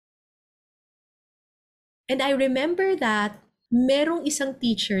And I remember that merong isang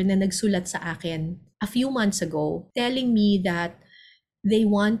teacher na nagsulat sa akin a few months ago telling me that they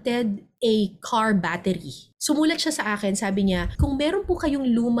wanted a car battery. Sumulat siya sa akin, sabi niya, kung meron po kayong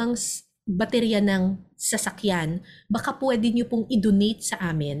lumang baterya ng sasakyan, baka pwede niyo pong i-donate sa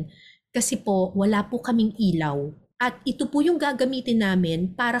amin kasi po wala po kaming ilaw. At ito po yung gagamitin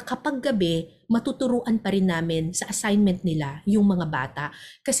namin para kapag gabi, matuturuan pa rin namin sa assignment nila yung mga bata.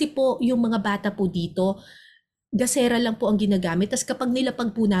 Kasi po yung mga bata po dito, gasera lang po ang ginagamit. Tapos kapag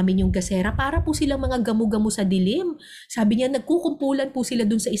nilapag po namin yung gasera, para po silang mga gamu-gamu sa dilim. Sabi niya, nagkukumpulan po sila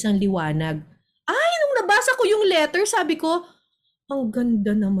dun sa isang liwanag. Ay, nung nabasa ko yung letter, sabi ko, ang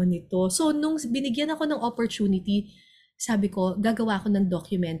ganda naman ito. So, nung binigyan ako ng opportunity, sabi ko, gagawa ko ng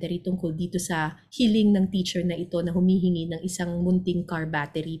documentary tungkol dito sa hiling ng teacher na ito na humihingi ng isang munting car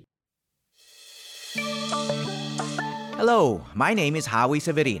battery. Hello, my name is Howie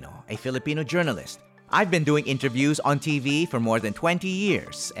Severino, a Filipino journalist. I've been doing interviews on TV for more than 20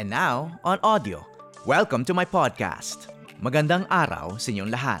 years and now on audio. Welcome to my podcast. Magandang araw sa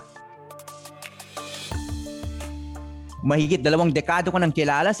inyong lahat. Mahigit 2 dekada ko nang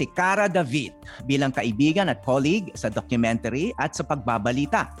kilala si Cara David bilang kaibigan at colleague sa documentary at sa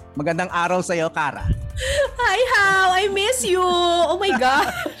pagbabalita. Magandang araw sa iyo, Cara. Hi, How! I miss you! Oh my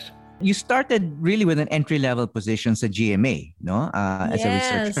gosh! You started really with an entry-level position sa GMA, no? As a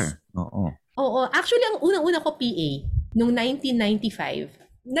researcher. Oo. Actually, ang unang-una ko PA, noong 1995.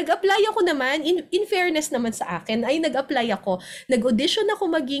 Nag-apply ako naman, in fairness naman sa akin, ay nag-apply ako. Nag-audition ako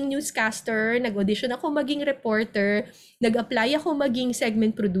maging newscaster, nag-audition ako maging reporter, nag-apply ako maging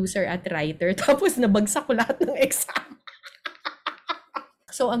segment producer at writer, tapos nabagsak ko lahat ng exam.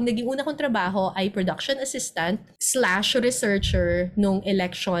 So, ang naging una kong trabaho ay production assistant / researcher nung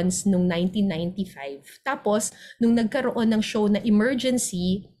elections nung 1995. Tapos, nung nagkaroon ng show na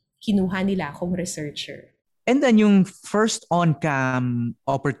Emergency, kinuha nila akong researcher. And then yung first on-cam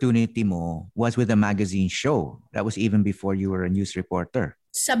opportunity mo was with a magazine show. That was even before you were a news reporter.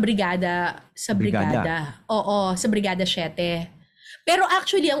 Sa Brigada. Oo, sa Brigada 7. Pero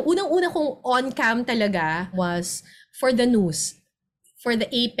actually, ang unang-una kong on-cam talaga was for the news. For the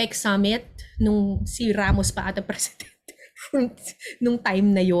APEC Summit, nung si Ramos pa ata presidente. Nung time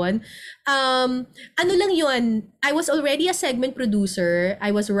na yon. Ano lang yon, I was already a segment producer.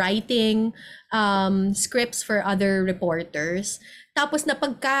 I was writing scripts for other reporters. Tapos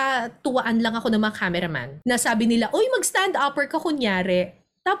napagkatuwaan lang ako ng mga cameraman. Nasabi nila, oy, mag-stand upper ka kunyari.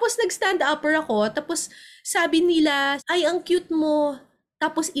 Tapos nag-stand upper ako. Tapos sabi nila, ay, ang cute mo.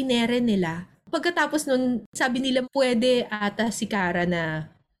 Tapos inere nila. Pagkatapos nun, sabi nila, pwede ata si Cara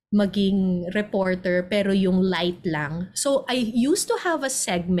na maging reporter pero yung light lang. So I used to have a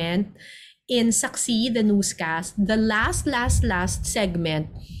segment in Saksi, the newscast. The last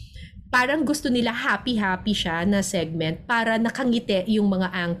segment, parang gusto nila happy siya na segment para nakangiti yung mga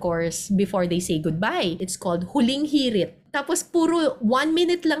anchors before they say goodbye. It's called Huling Hirit. Tapos puro 1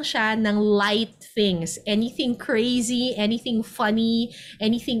 minute lang siya ng light things. Anything crazy, anything funny,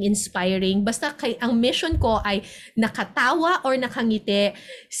 anything inspiring. Basta ang mission ko ay nakatawa or nakangiti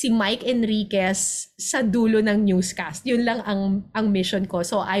si Mike Enriquez sa dulo ng newscast. Yun lang ang mission ko.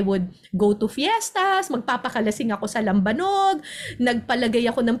 So I would go to fiestas, magpapakalasing ako sa Lambanog, nagpalagay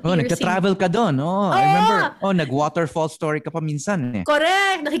ako ng piercing. Nagka-travel ka doon. I remember. Nag-waterfall story ka pa minsan.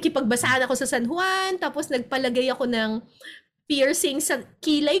 Correct. Nakikipagbasaan ako sa San Juan, tapos nagpalagay ako ng piercing sa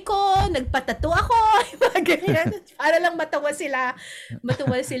kilay ko, nagpatato ako, mga ganyan. Para lang matawa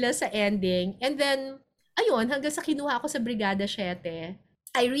sila sa ending. And then, ayun, hanggang sa kinuha ako sa Brigada 7,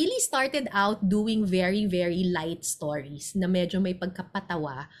 I really started out doing very, very light stories na medyo may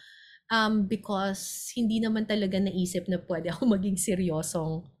pagkapatawa. Because hindi naman talaga naisip na pwede ako maging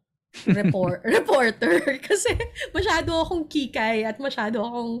seryosong reporter. Kasi masyado akong kikay at masyado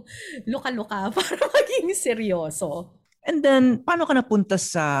akong luka-luka para maging seryoso. And then, paano ka napunta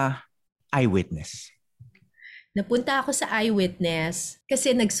sa Eyewitness? Napunta ako sa Eyewitness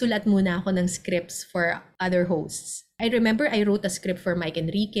kasi nagsulat muna ako ng scripts for other hosts. I remember I wrote a script for Mike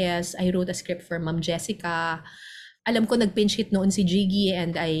Enriquez. I wrote a script for Ma'am Jessica. Alam ko nag-pinch hit noon si Jiggy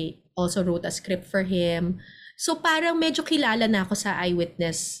and I also wrote a script for him. So parang medyo kilala na ako sa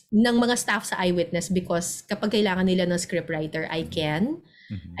Eyewitness, ng mga staff sa Eyewitness because kapag kailangan nila ng scriptwriter, I can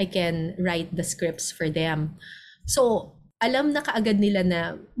write the scripts for them. So, alam na kaagad nila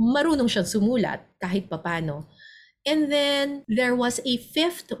na marunong siyang sumulat kahit papano. And then, there was a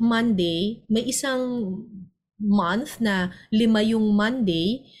 5th Monday, may isang month na 5 yung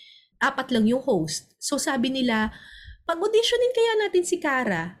Monday, 4 lang yung host. So, sabi nila, pag-auditionin kaya natin si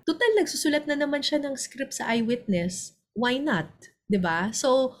Cara. Total, nagsusulat na naman siya ng script sa Eyewitness. Why not? 'Di ba?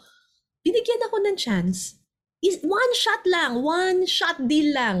 So, binigyan ako ng chance. One shot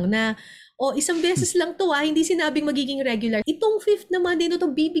deal lang na, isang beses lang to hindi sinabing magiging regular. Itong fifth naman din, ito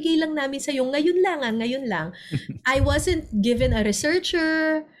bibigay lang namin sa'yo. Ngayon lang. I wasn't given a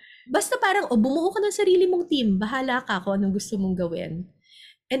researcher. Basta parang, bumuo ka ng sarili mong team. Bahala ka kung anong gusto mong gawin.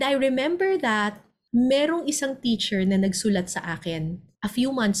 And I remember that merong isang teacher na nagsulat sa akin a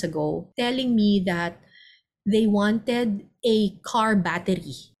few months ago telling me that they wanted a car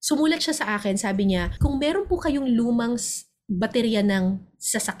battery. Sumulat siya sa akin, sabi niya, kung meron po kayong lumang baterya ng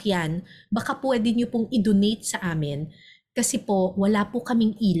sasakyan, baka pwede niyo pong i-donate sa amin kasi po wala po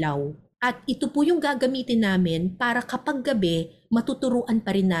kaming ilaw. At ito po yung gagamitin namin para kapag gabi, matuturuan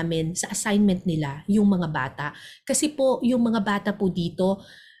pa rin namin sa assignment nila yung mga bata. Kasi po yung mga bata po dito,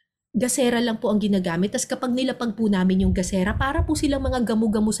 gasera lang po ang ginagamit. Tapos kapag nilapag po namin yung gasera, para po silang mga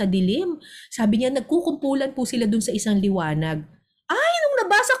gamu-gamu sa dilim. Sabi niya, nagkukumpulan po sila dun sa isang liwanag. Nung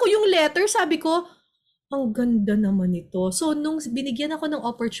nabasa ko yung letter, sabi ko, ang ganda naman ito. So, nung binigyan ako ng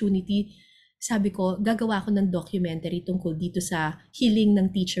opportunity, sabi ko, gagawa ako ng documentary tungkol dito sa hiling ng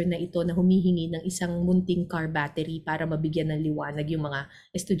teacher na ito na humihingi ng isang munting car battery para mabigyan ng liwanag yung mga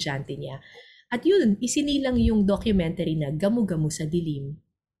estudyante niya. At yun, isinilang yung documentary na Gamu-Gamu sa Dilim.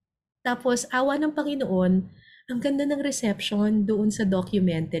 Tapos, awa ng Panginoon, ang ganda ng reception doon sa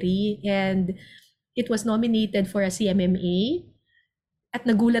documentary and it was nominated for a CMMA at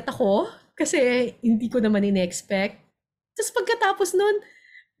nagulat ako kasi hindi ko naman in-expect. Tapos pagkatapos nun,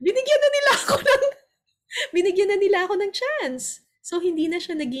 binigyan na nila ako ng chance. So, hindi na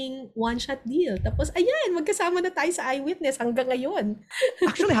siya naging one-shot deal. Tapos, ayan, magkasama na tayo sa Eyewitness hanggang ngayon.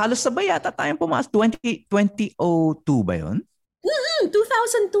 Actually, halos sabay yata tayong pumasok. 2002 ba yun?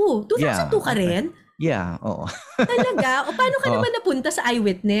 2002. 2002 ka rin? Yeah, oo. Talaga? O paano ka naman napunta sa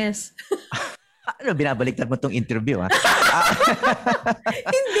Eyewitness? Binabaliktad mo tong interview, ha?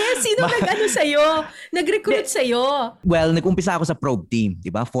 Hindi. Sino nag-ano sa'yo? Nag-recruit sa'yo? Well, nag-umpisa ako sa probe team,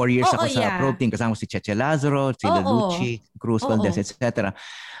 di ba? 4 years ako sa probe team. Kasama si Cheche Lazaro, si Lucci, Cruz Valdez, etc.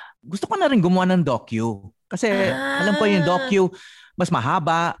 Gusto ko na rin gumawa ng docu. Kasi alam ko yung docu, mas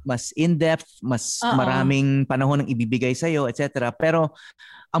mahaba, mas in-depth, mas maraming panahon ang ibibigay sa'yo, etc. Pero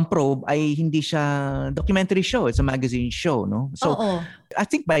ang probe ay hindi siya documentary show. It's a magazine show, no? So, I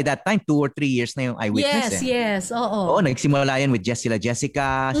think by that time, 2 or 3 years na yung Eyewitness. Yes. Oo, nagsimula yan with sila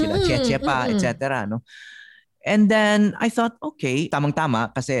Jessica, sila Cheche pa, etc. No? And then, I thought, okay,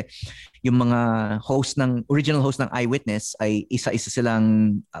 tamang-tama kasi yung mga original host ng Eyewitness ay isa-isa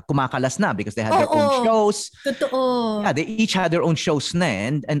silang kumakalas na because they had their own shows. Totoo. Yeah, they each had their own shows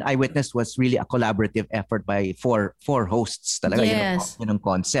na and Eyewitness was really a collaborative effort by four hosts talaga. Yes. Yun ang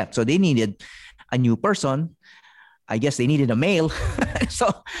concept. So they needed a new person. I guess they needed a male. so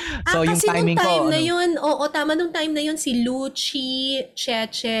yung timing ko. Tama nung time na yun si Lucci,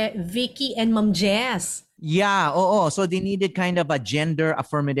 Cheche, Vicky, and Ma'am Jess. Yeah, oo. So they needed kind of a gender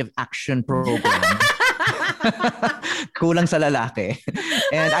affirmative action program. Kulang sa lalaki.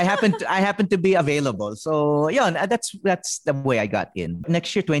 And I happen to be available. So, yun, that's the way I got in.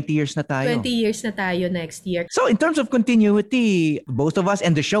 Next year, 20 years na tayo. 20 years na tayo next year. So, in terms of continuity, both of us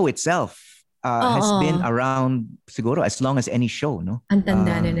and the show itself has been around siguro as long as any show, no? Ang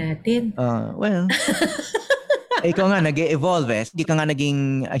tanda na natin. Well, ikaw nga nag-evolve eh. Hindi ka nga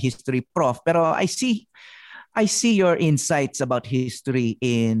naging history prof. Pero I see your insights about history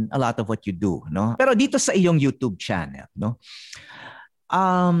in a lot of what you do, no? Pero dito sa iyong YouTube channel, no?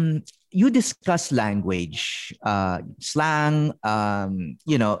 You discuss language, slang,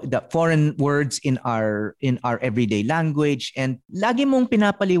 the foreign words in our everyday language, and lagi mong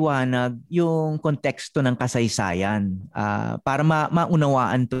pinapaliwanag yung konteksto ng kasaysayan para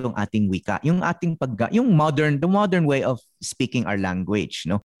maunawaan tong ating wika, yung ating the modern way of speaking our language,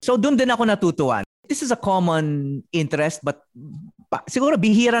 no? So doon din ako natutuwa. This is a common interest, but siguro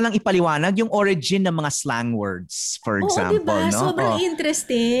bihira lang ipaliwanag yung origin ng mga slang words, for example. Diba? No? Sobrang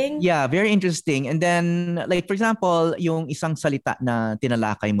interesting. Yeah, very interesting. And then, like for example, yung isang salita na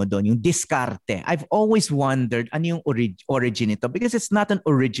tinalakay mo doon, yung diskarte. I've always wondered ano yung origin nito because it's not an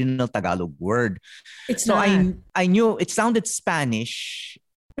original Tagalog word. It's not. I knew it sounded Spanish.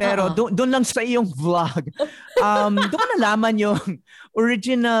 Pero doon lang sa iyong vlog, doon ko nalaman yung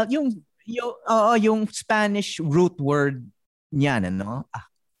original, yung Spanish root word niyan, ano?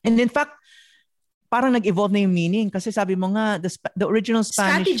 And in fact, parang nag-evolve na yung meaning kasi sabi mo nga the original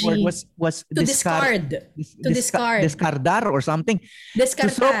Spanish strategy word was to discard. Discardar or something.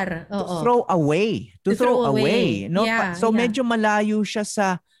 Discardar. To throw away. To throw away. No? Yeah, so medyo malayo siya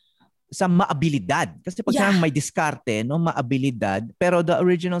sa maabilidad. Kasi pag may diskarte, no, maabilidad, pero the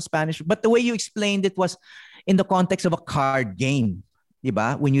original Spanish, but the way you explained it was in the context of a card game.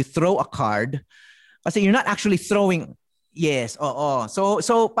 Diba? When you throw a card, kasi you're not actually throwing. Yes, oo.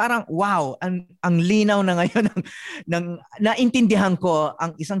 So parang wow, ang linaw na ngayon ng naintindihan ko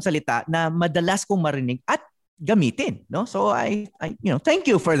ang isang salita na madalas kong marinig at gamitin, no? So I thank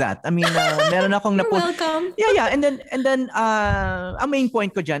you for that. I mean, meron akong You're welcome. Yeah, and then ang main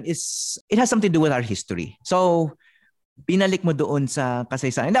point ko diyan is it has something to do with our history. So binalik mo doon sa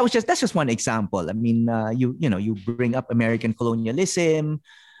kasaysayan. That's just one example. I mean, you bring up American colonialism.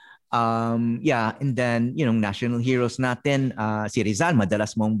 And then, national heroes natin, si Rizal,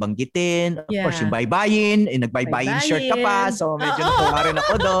 madalas mong banggitin. Of course, yung baybayin, nagbaybayin shirt ka pa. So, medyo natuwa rin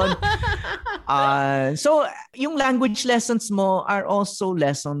ako doon. So, yung language lessons mo are also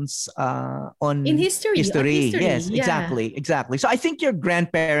lessons on in history. Yes, yeah. Exactly. So, I think your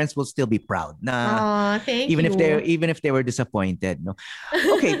grandparents will still be proud na thank even you. even if they were disappointed, no.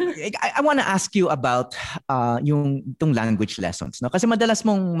 Okay, I want to ask you about itong language lessons, no? Kasi madalas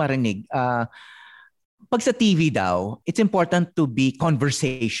mong marinig pag sa TV daw, it's important to be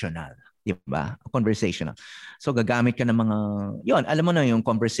conversational. Di ba? Conversational. So gagamit ka ng mga, alam mo na yung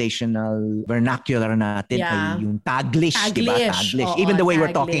conversational vernacular natin ay yung Taglish, di ba? Taglish. Even the way we're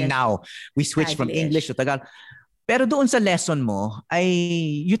talking now, we switch from English to Tagalog. Pero doon sa lesson mo,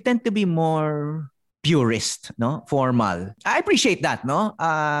 you tend to be more purist, no? Formal. I appreciate that, no?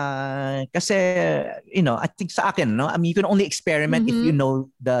 Kasi, I think sa akin, no? I mean, you can only experiment if you know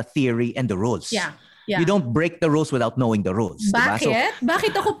the theory and the rules. Yeah. You don't break the rules without knowing the rules. Bakit? Diba? So,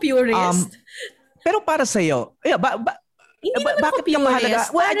 bakit ako purist? Pero para sa'yo, hindi naman bakit ako purist. mahalaga?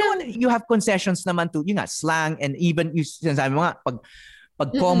 Well, I don't want, you have concessions naman to, slang, and even, sinasabi mo nga, pag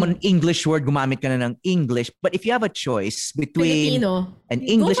common English word, gumamit ka na ng English. But if you have a choice between an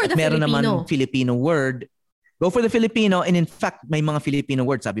English at meron naman Filipino word, go for the Filipino. And in fact, may mga Filipino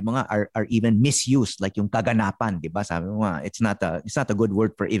words, sabi mo nga, are even misused. Like yung kaganapan, di ba? Sabi mo nga, it's not a good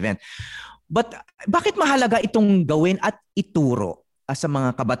word for event. But bakit mahalaga itong gawin at ituro sa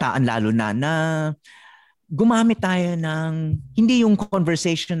mga kabataan lalo na gumamit tayo ng hindi yung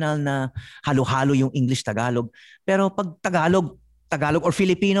conversational na halo-halo yung English-Tagalog. Pero pag Tagalog or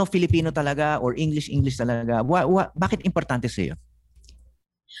Filipino talaga or English talaga. Bakit importante sa iyo?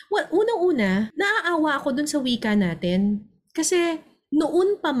 Well, unang-una, naaawa ako dun sa wika natin. Kasi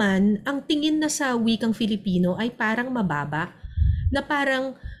noon pa man, ang tingin na sa wikang Filipino ay parang mababa. Na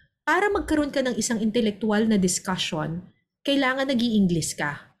parang, para magkaroon ka ng isang intellectual na discussion, kailangan nag-i-English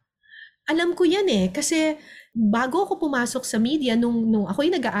ka. Alam ko yan kasi bago ako pumasok sa media, nung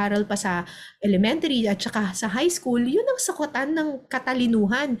ako'y nag-aaral pa sa elementary at saka sa high school, yun ang sakutan ng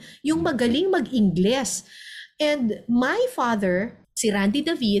katalinuhan, yung magaling mag-Ingles. And my father, si Randy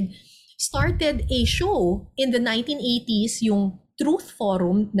David, started a show in the 1980s, yung Truth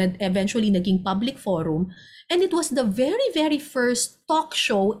Forum, na eventually naging public forum. And it was the very, very first talk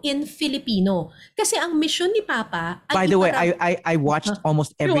show in Filipino. Kasi ang mission ni Papa... By the way, I watched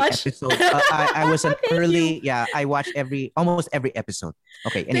almost every episode. I was an early... I watched almost every episode.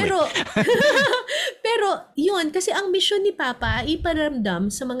 Okay, anyway. Pero yun, kasi ang mission ni Papa ay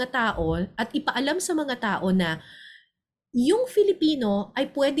iparamdam sa mga tao at ipaalam sa mga tao na yung Filipino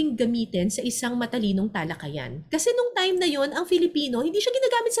ay pwedeng gamitin sa isang matalinong talakayan. Kasi nung time na yun, ang Filipino, hindi siya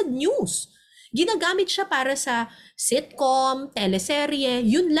ginagamit sa news. Ginagamit siya para sa sitcom, teleserye,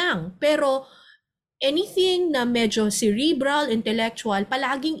 yun lang. Pero anything na medyo cerebral, intellectual,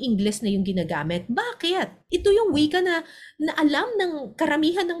 palaging English na yung ginagamit. Bakit? Ito yung wika na alam ng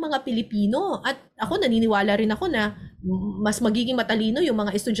karamihan ng mga Pilipino. At ako, naniniwala rin ako na mas magiging matalino yung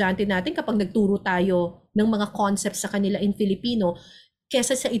mga estudyante natin kapag nagturo tayo ng mga concepts sa kanila in Filipino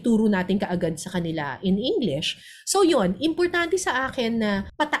kesa sa ituro natin kaagad sa kanila in English. So yun, importante sa akin na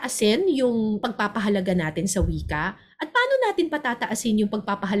pataasin yung pagpapahalaga natin sa wika. At paano natin patataasin yung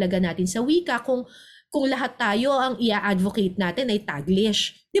pagpapahalaga natin sa wika kung lahat tayo ang i-advocate natin ay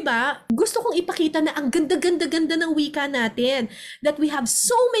Taglish? 'Di ba? Gusto kong ipakita na ang ganda-ganda-ganda ng wika natin. That we have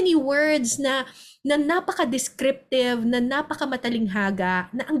so many words na napaka-descriptive, na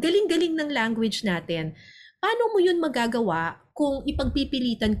napaka-matalinghaga, na ang galing-galing ng language natin. Paano mo yun magagawa kung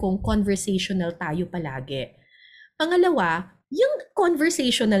ipagpipilitan kong conversational tayo palagi? Pangalawa, yung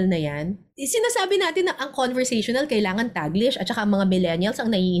conversational na yan, sinasabi natin na ang conversational kailangan Taglish at saka ang mga millennials ang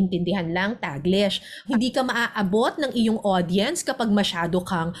naiintindihan lang Taglish. Hindi ka maaabot ng iyong audience kapag masyado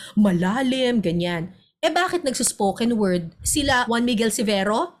kang malalim, ganyan. Bakit nagsuspoken word? Sila Juan Miguel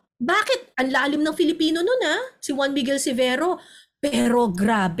Severo? Bakit? Ang lalim ng Filipino nun si Juan Miguel Severo. Pero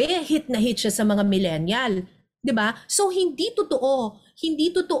grabe, hit na hit siya sa mga millennial. 'Di ba? So hindi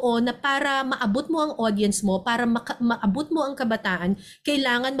totoo na para maabot mo ang audience mo, para maabot mo ang kabataan,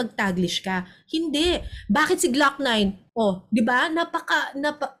 kailangan mag-Taglish ka. Hindi. Bakit si Glock 9? Oh, 'di ba?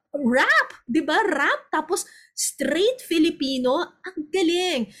 Rap, 'di ba? Rap tapos straight Filipino, ang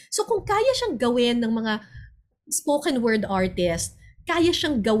galing. So kung kaya siyang gawin ng mga spoken word artist, kaya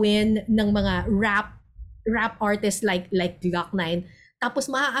siyang gawin ng mga rap artists like Glock 9, tapos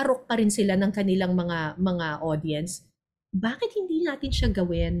maaarok pa rin sila ng kanilang mga audience. Bakit hindi natin siya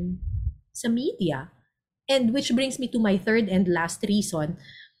gawin sa media? And which brings me to my third and last reason.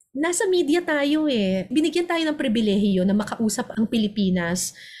 Nasa media tayo eh. Binigyan tayo ng pribilehiyo na makausap ang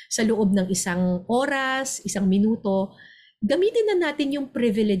Pilipinas sa loob ng isang oras, isang minuto. Gamitin na natin yung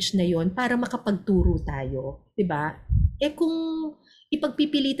privilege na yon para makapagturo tayo. 'Di ba? Eh kung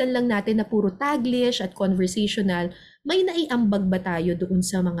ipagpipilitan lang natin na puro Taglish at conversational, may naiambag ba tayo doon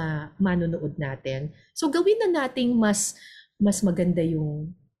sa mga manonood natin? So gawin na nating mas maganda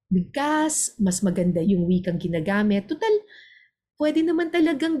yung bigkas, mas maganda yung wikang ginagamit. Total, pwede naman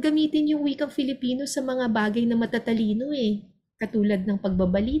talagang gamitin yung wikang Filipino sa mga bagay na matatalino eh. Katulad ng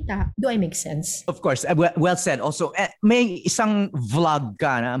pagbabalita. Do I make sense? Of course. Well said. Also, may isang vlog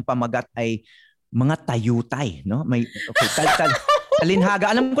ka na ang pamagat ay mga tayutay, no? May talinhaga.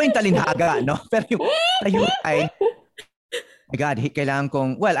 Alam ko yung talinhaga, no? Pero yung tayutay, my God, kailangan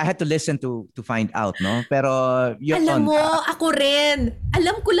kong, well, I had to listen to find out, no? Pero yun. Alam mo, ako rin.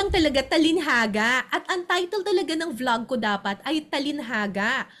 Alam ko lang talaga talinhaga. At ang title talaga ng vlog ko dapat ay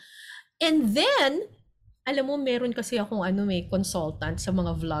talinhaga. And then, alam mo, meron kasi akong consultant sa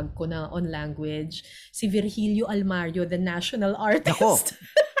mga vlog ko na on language. Si Virgilio Almario, the national artist. Ako.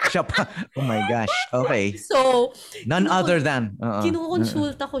 Siya pa. Oh my gosh. Okay. So, none other than.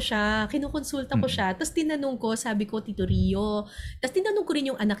 Kinukonsulta ko siya. Tapos tinanong ko, sabi ko, Tito Rio. Tapos tinanong ko rin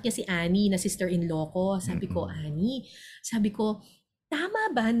yung anak niya si Annie, na sister-in-law ko. Sabi ko, Annie,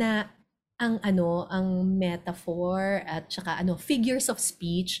 tama ba na ang metaphor at saka figures of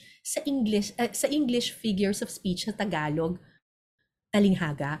speech sa English figures of speech sa Tagalog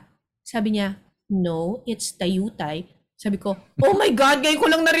talinghaga? Sabi niya, no, it's tayutay. Sabi ko, oh my God, ngayon ko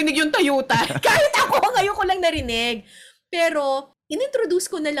lang narinig yung tayutay. Kahit ako, ngayon ko lang narinig. Pero, inintroduce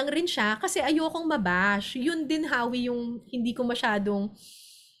ko na lang rin siya kasi ayokong mabash. Yun din, Howie, yung hindi ko masyadong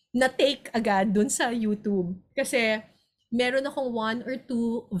na-take agad dun sa YouTube. Kasi, meron akong 1 or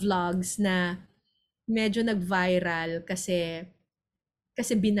 2 vlogs na medyo nag-viral kasi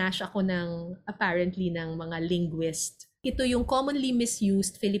binash ako apparently ng mga linguist. Ito yung commonly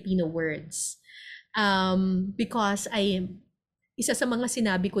misused Filipino words. Because isa sa mga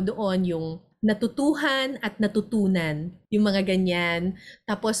sinabi ko doon yung natutuhan at natutunan, yung mga ganyan.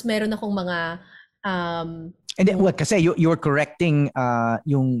 Tapos meron akong mga and then, kasi you're correcting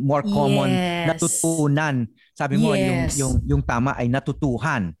yung more common natutunan. Sabi mo yung tama ay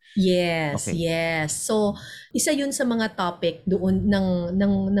natutuhan. Yes, okay. Yes. So isa yun sa mga topic doon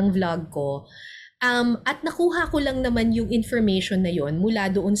ng vlog ko. At nakuha ko lang naman yung information na yon mula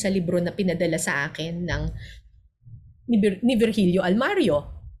doon sa libro na pinadala sa akin ni Virgilio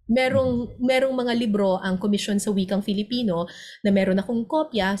Almario. Merong mga libro ang Komisyon sa Wikang Filipino na meron akong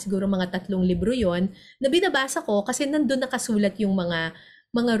kopya, siguro mga 3 libro yon na binabasa ko kasi nandun nakasulat yung mga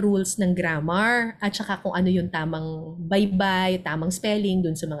rules ng grammar at saka kung ano yung tamang baybay, tamang spelling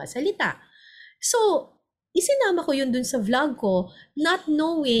dun sa mga salita. So, isinama ko yun dun sa vlog ko, not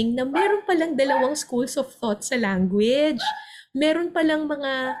knowing na meron palang 2 schools of thought sa language. Meron palang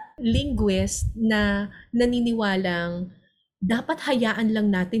mga linguist na naniniwalang dapat hayaan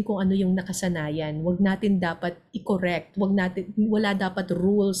lang natin kung ano yung nakasanayan. Huwag natin dapat i-correct. Wala dapat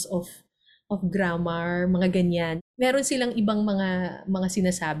rules of grammar, mga ganyan. Meron silang ibang mga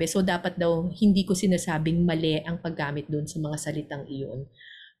sinasabi. So, dapat daw hindi ko sinasabing mali ang paggamit doon sa mga salitang iyon.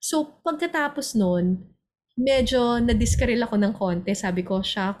 So, pagkatapos nun, medyo na-discarrel ako ng konti. Sabi ko,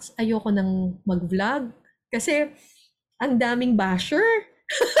 shucks, ayoko nang mag-vlog. Kasi, ang daming basher.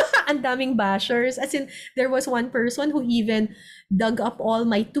 Ang daming bashers. As in, there was one person who even dug up all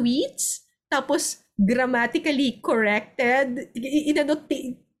my tweets. Tapos, grammatically corrected.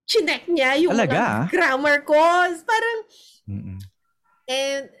 Chinek niya yung mga grammar ko. Parang,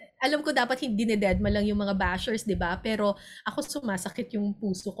 and alam ko dapat hindi dinededma lang yung mga bashers, di ba? Pero ako sumasakit yung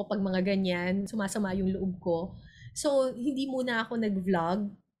puso ko pag mga ganyan. Sumasama yung loob ko. So, hindi muna ako nag-vlog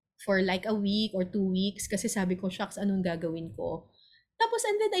for like a week or 2 weeks kasi sabi ko, shucks, anong gagawin ko? Tapos,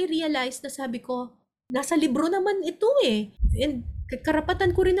 and then I realized na sabi ko, nasa libro naman ito eh. And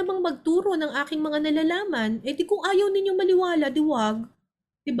karapatan ko rin namang magturo ng aking mga nalalaman. Eh di kung ayaw ninyong maniwala, di wag.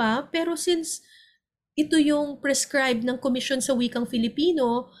 Diba? Pero since ito yung prescribed ng Komisyon sa Wikang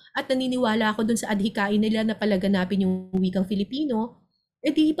Filipino at naniniwala ako dun sa adhikain nila na palaganapin yung wikang Filipino,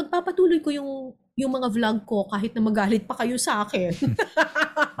 edi pagpapatuloy ko yung mga vlog ko kahit na magalit pa kayo sa akin.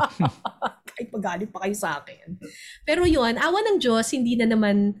 Kahit magalit pa kayo sa akin. Pero yun, awa ng Diyos, hindi na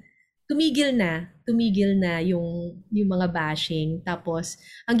naman tumigil na yung mga bashing. Tapos,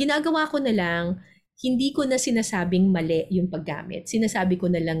 ang ginagawa ko na lang, hindi ko na sinasabing mali yung paggamit. Sinasabi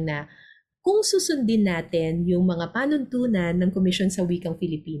ko na lang na kung susundin natin yung mga panuntunan ng Komisyon sa Wikang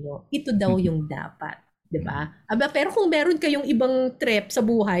Filipino, ito daw yung dapat. 'Di ba? Aba, pero kung meron kayong ibang trip sa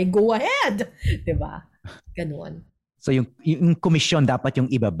buhay, go ahead. 'Di ba? Ganoon. So yung komisyon dapat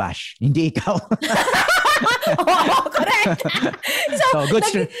yung ibabash, hindi ikaw. Oo, correct.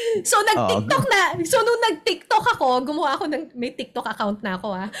 So nung nag-TikTok ako, gumawa ako may TikTok account na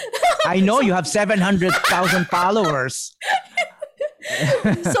ako. I know you have 700,000 followers.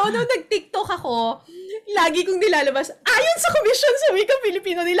 So, nung nag-TikTok ako, lagi kong nilalabas, ayon sa Komisyon sa Wikang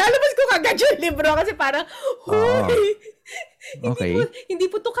Filipino, nilalabas ko kagad yung libro kasi parang, huy, okay. hindi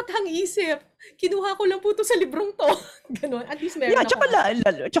po to katang-isip. Kinuha ko lang po to sa librong to. Ganon. At least meron ako.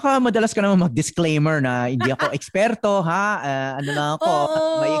 Tsaka madalas ka naman mag-disclaimer na hindi ako eksperto, ha? Ano lang ako,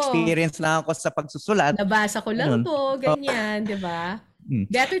 may experience lang ako sa pagsusulat. Nabasa ko lang to, ganyan, di ba?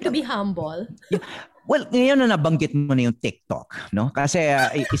 Better to be humble. Well, ngayon na nabanggit mo na yung TikTok, no? Kasi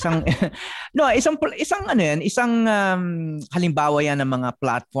isang halimbawa yan ng mga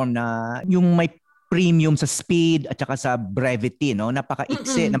platform na yung may premium sa speed at saka sa brevity, no?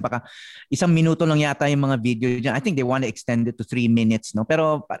 Napaka-iksi, isang minuto lang yata yung mga video diyan. I think they want to extend it to 3 minutes, no?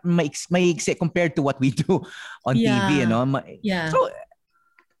 Pero may iksi compared to what we do on TV, no? So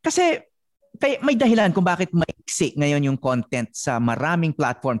kasi kaya may dahilan kung bakit maiksi ngayon yung content sa maraming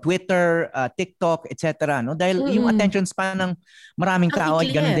platform, Twitter, TikTok, etc. No? Dahil yung attention span ng maraming tao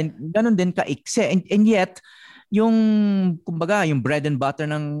ay ganun din kaiksi. And yet, yung kumbaga, yung bread and butter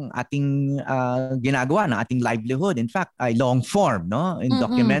ng ating ginagawa, ng ating livelihood, in fact, ay long form, no? In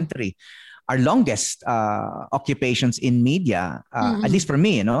documentary. Our longest occupations in media, at least for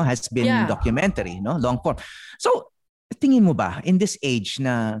me, no, has been documentary, no? Long form. So, tingin mo ba in this age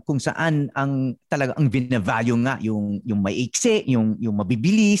na kung saan ang talaga ang binavalue nga yung maiksi, yung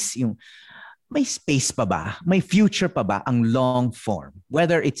mabibilis, yung may space pa ba? May future pa ba ang long form,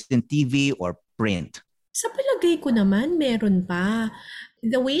 whether it's in TV or print? Sa palagay ko naman meron pa.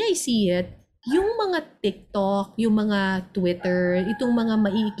 The way I see it, yung mga TikTok, yung mga Twitter, itong mga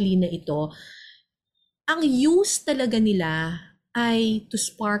maiikli na ito, ang use talaga nila ay to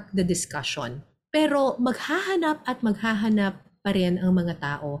spark the discussion. Pero maghahanap pa rin ang mga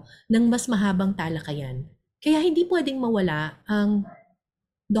tao ng mas mahabang talakayan. Kaya hindi pwedeng mawala ang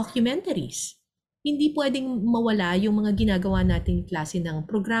documentaries. Hindi pwedeng mawala yung mga ginagawa nating klase ng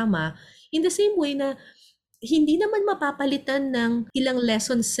programa in the same way na hindi naman mapapalitan ng ilang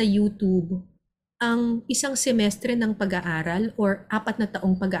lessons sa YouTube ang isang semestre ng pag-aaral or 4 na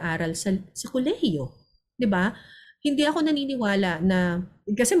taong pag-aaral sa kolehiyo. 'Di ba? Hindi ako naniniwala na,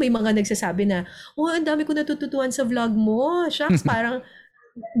 kasi may mga nagsasabi na, ang dami ko natututuan sa vlog mo. Shucks, parang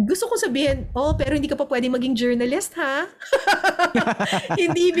gusto ko sabihin, pero hindi ka pa pwedeng maging journalist, ha?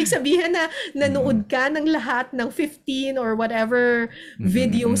 Hindi ibig sabihin na nanood ka ng lahat ng 15 or whatever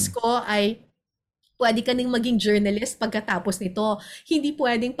videos ko ay pwede ka nang maging journalist pagkatapos nito. Hindi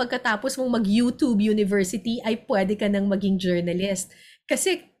pwedeng pagkatapos mong mag-YouTube University ay pwede ka nang maging journalist.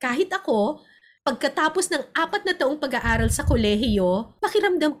 Kasi kahit ako, pagkatapos ng 4 na taong pag-aaral sa kolehiyo,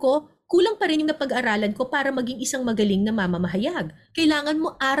 pakiramdam ko, kulang pa rin yung napag-aralan ko para maging isang magaling na mamamahayag. Kailangan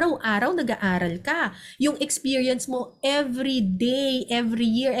mo araw-araw nag-aaral ka. Yung experience mo every day, every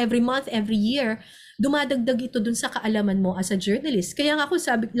year, every month, every year, dumadagdag ito dun sa kaalaman mo as a journalist. Kaya nga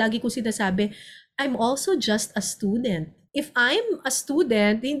lagi ko sinasabi, I'm also just a student. If I'm a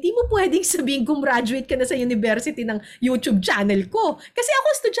student, hindi mo pwedeng sabihin gumraduate ka na sa university ng YouTube channel ko. Kasi ako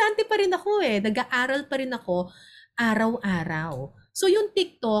estudyante pa rin ako nag-aaral pa rin ako araw-araw. So yung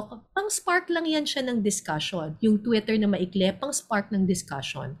TikTok, pang-spark lang yan siya ng discussion. Yung Twitter na maikli, pang-spark ng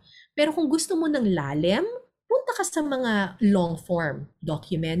discussion. Pero kung gusto mo ng lalim, punta ka sa mga long form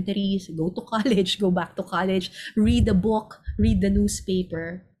documentaries, go to college, go back to college, read a book, read the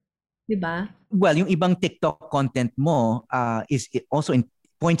newspaper. Diba? Well, yung ibang TikTok content mo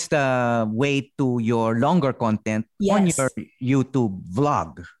points the way to your longer content on your YouTube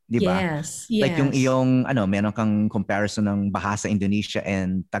vlog, di ba? Yes. Like yung iyong meron kang comparison ng Bahasa Indonesia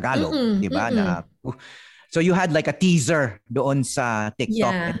and Tagalog, di ba? So you had like a teaser doon sa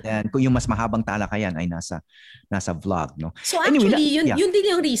TikTok, Yeah. and then kung yung mas mahabang talakayan ay nasa vlog, no? So Anyway, actually, yeah. yun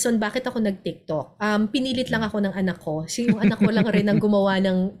din yung reason bakit ako nag-TikTok. Pinilit lang ako ng anak ko. Yung anak ko lang rin ang gumawa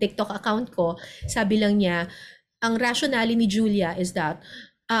ng TikTok account ko. Sabi lang niya, ang rationale ni Julia is that,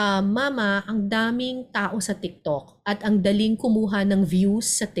 Mama, ang daming tao sa TikTok at ang daling kumuha ng views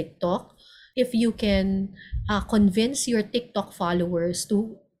sa TikTok. If you can convince your TikTok followers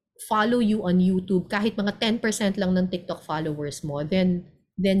to follow you on YouTube, kahit mga 10% lang ng TikTok followers mo, then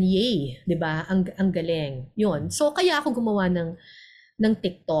yay, 'di ba? Ang galing. 'Yun. So kaya ako gumawa ng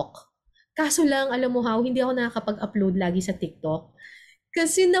TikTok. Kaso lang, alam mo how, hindi ako nakakapag-upload lagi sa TikTok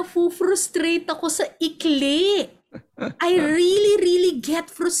kasi nafu-frustrate ako sa ikli. I really, really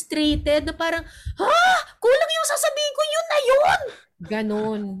get frustrated na parang, kulang yung sasabihin ko, yun na yun!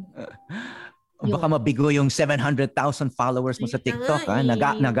 Ganon. Baka mabigo yung 700,000 followers mo sa TikTok.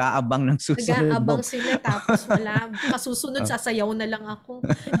 Nag-aabang ng susunod. Nag-aabang sila tapos wala. Kasusunod, sasayaw na lang ako.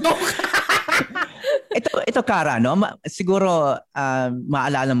 Ito Kara, no? Siguro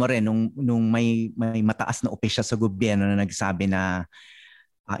maalala mo rin nung may mataas na opisyal sa gobyerno na nagsabi na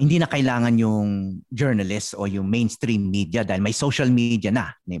hindi na kailangan yung journalists o yung mainstream media dahil may social media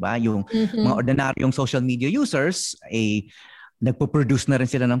na, di ba? Yung mga ordinaryong social media users ay nagpo-produce na rin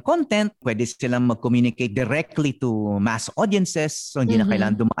sila ng content, pwede silang mag-communicate directly to mass audiences, so hindi na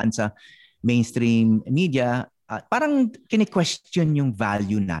kailangan dumaan sa mainstream media. Parang kini-question yung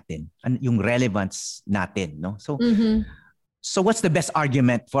value natin, yung relevance natin, no? So, so what's the best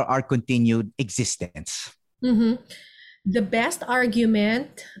argument for our continued existence? The best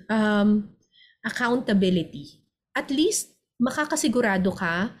argument, accountability. At least makakasigurado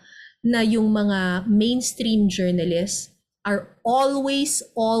ka na yung mga mainstream journalists are always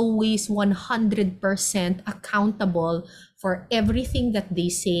 100% accountable for everything that they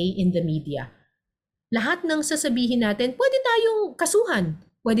say in the media. Lahat ng sasabihin natin, pwede tayong kasuhan,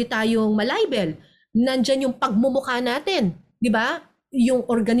 pwede tayong malibel. Nandyan yung pagmumukha natin, di ba? Yung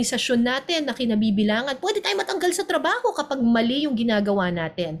organisasyon natin na kinabibilangan, pwede tayong matanggal sa trabaho kapag mali yung ginagawa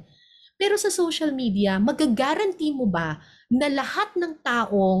natin. Pero sa social media, magagaranti mo ba na lahat ng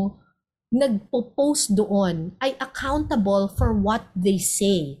taong nagpo-post doon ay accountable for what they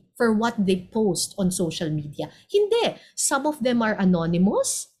say, for what they post on social media? Hindi. Some of them are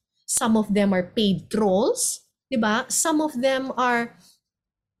anonymous. Some of them are paid trolls. Diba? Some of them are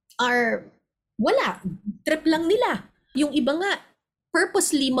wala. Trip lang nila. Yung iba nga,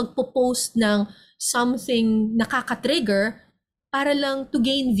 purposely magpo-post ng something nakaka-trigger para lang to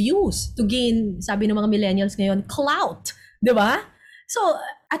gain views, to gain, sabi ng mga millennials ngayon, clout. Diba? So,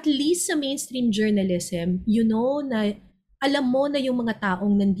 at least sa mainstream journalism, you know na alam mo na yung mga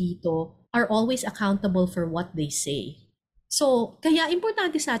taong nandito are always accountable for what they say. So, kaya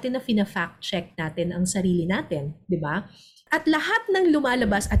importante sa atin na fina-fact check natin ang sarili natin, di ba? At lahat ng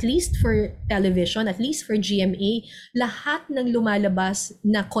lumalabas, at least for television, at least for GMA, lahat ng lumalabas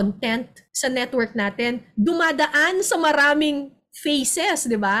na content sa network natin, dumadaan sa maraming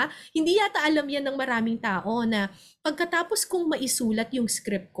faces, di ba? Hindi yata alam yan ng maraming tao na pagkatapos kong maisulat yung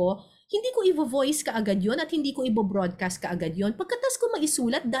script ko, hindi ko i-voice kaagad yon at hindi ko i-broadcast kaagad yon. Pagkatapos ko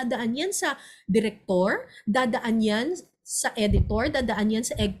maisulat, dadaan yan sa director, dadaan yan sa editor, dadaan yan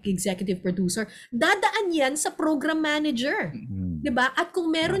sa executive producer, dadaan yan sa program manager. 'Di ba? At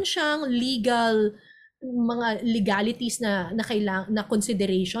kung meron siyang mga legalities na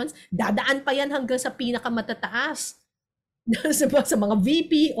considerations, dadaan pa yan hanggang sa pinakamatataas. sa mga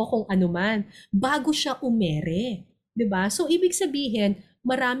VP o kung ano man, bago siya umere. 'Di ba? So ibig sabihin,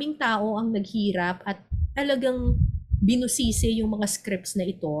 maraming tao ang naghirap at talagang binusisi yung mga scripts na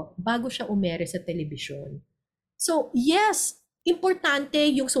ito bago siya umere sa telebisyon. So, yes, importante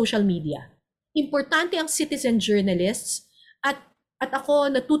yung social media. Importante ang citizen journalists at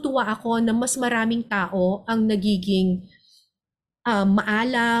ako, natutuwa ako na mas maraming tao ang nagiging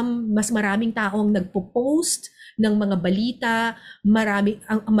maalam, mas maraming tao ang nagpo-post ng mga balita,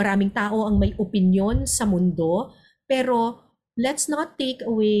 maraming tao ang may opinyon sa mundo, pero let's not take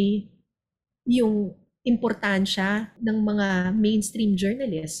away yung importansya ng mga mainstream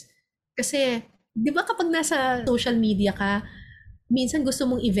journalists. Kasi di ba kapag nasa social media ka, minsan gusto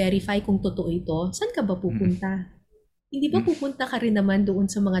mong i-verify kung totoo ito, saan ka ba pupunta? Hindi ba pupunta ka rin naman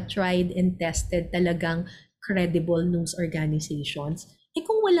doon sa mga tried and tested talagang credible news organizations?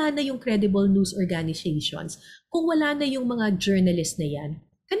 Kung wala na yung credible news organizations, kung wala na yung mga journalist na yan,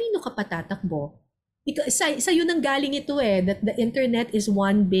 kanino ka patatakbo? Sa'yo nang galing ito that the internet is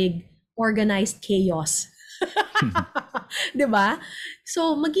one big organized chaos. 'Di ba?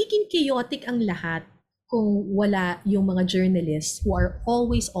 So magiging chaotic ang lahat kung wala yung mga journalists who are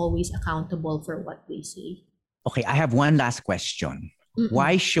always accountable for what they say. Okay, I have one last question.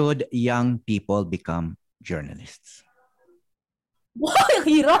 Why should young people become journalists? Wow, ang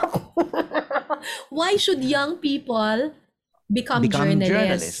hirap! Why should young people become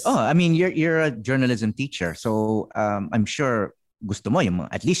journalists? Oh, I mean, you're a journalism teacher, so I'm sure gusto mo yung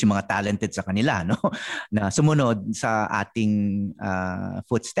at least yung mga talented sa kanila, no, na sumunod sa ating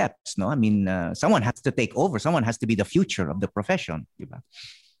footsteps, no. I mean, someone has to take over, someone has to be the future of the profession, di ba?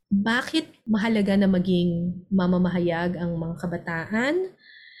 Bakit mahalaga na maging mamamahayag ang mga kabataan?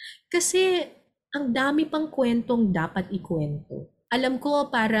 Kasi ang dami pang kwentong dapat ikwento. Alam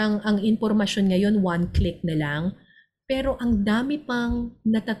ko parang ang impormasyon ngayon one click na lang, pero ang dami pang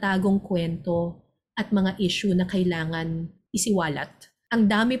natatagong kwento at mga issue na kailangan isiwalat.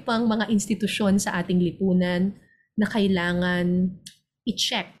 Ang dami pang mga institusyon sa ating lipunan na kailangan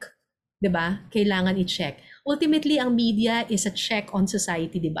i-check, 'di ba? Kailangan i-check. Ultimately, ang media is a check on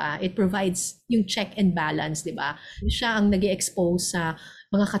society, 'di ba? It provides yung check and balance, 'di ba? Siya ang nag-expose sa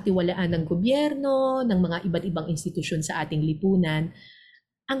mga katiwalaan ng gobyerno, ng mga iba't ibang institusyon sa ating lipunan.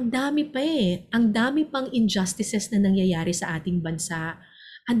 Ang dami pa Ang dami pang injustices na nangyayari sa ating bansa.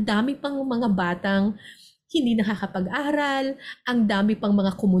 Ang dami pang mga batang hindi nakakapag-aral, ang dami pang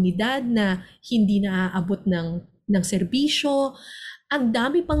mga komunidad na hindi naaabot ng serbisyo, ang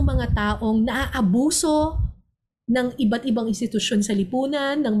dami pang mga taong naaabuso ng iba't ibang institusyon sa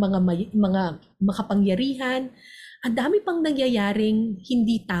lipunan, ng mga makapangyarihan. Ang dami pang nangyayaring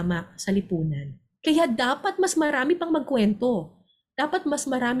hindi tama sa lipunan. Kaya dapat mas marami pang magkwento. Dapat mas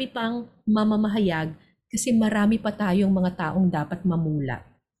marami pang mamamahayag kasi marami pa tayong mga taong dapat mamulat.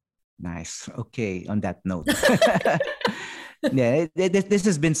 Nice. Okay, on that note. Yeah, this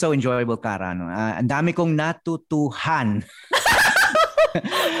has been so enjoyable, Cara. No? Ang dami kong natutuhan.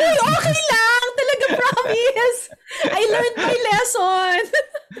 Okay lang! Talaga, promise! I learned my lesson!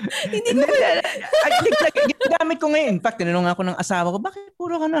 Hindi ko Ginagamit ko ngayon. In fact, tinanong ako ng asawa ko, bakit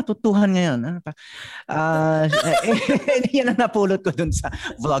puro ka natutuhan ngayon? Yan ang napulot ko dun sa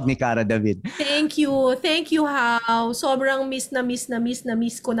vlog ni Cara David. Thank you. Thank you, How. Sobrang miss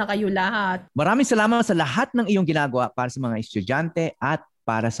ko na kayo lahat. Maraming salamat sa lahat ng iyong ginagawa para sa mga estudyante at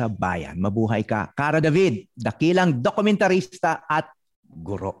para sa bayan. Mabuhay ka. Cara David, dakilang dokumentarista at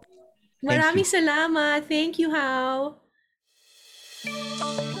guro. Maraming salamat. Thank you, How.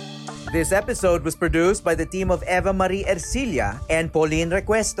 This episode was produced by the team of Eva Marie Ercilia and Pauline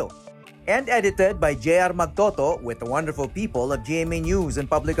Recuesto and edited by JR Magtoto with the wonderful people of GMA News and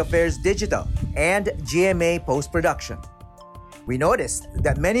Public Affairs Digital and GMA Post-Production. We noticed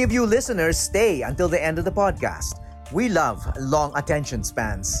that many of you listeners stay until the end of the podcast. We love long attention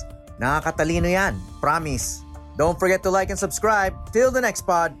spans. Nakakatalino yan, promise. Don't forget to like and subscribe. Till the next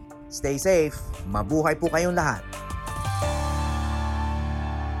pod, stay safe. Mabuhay po kayong lahat.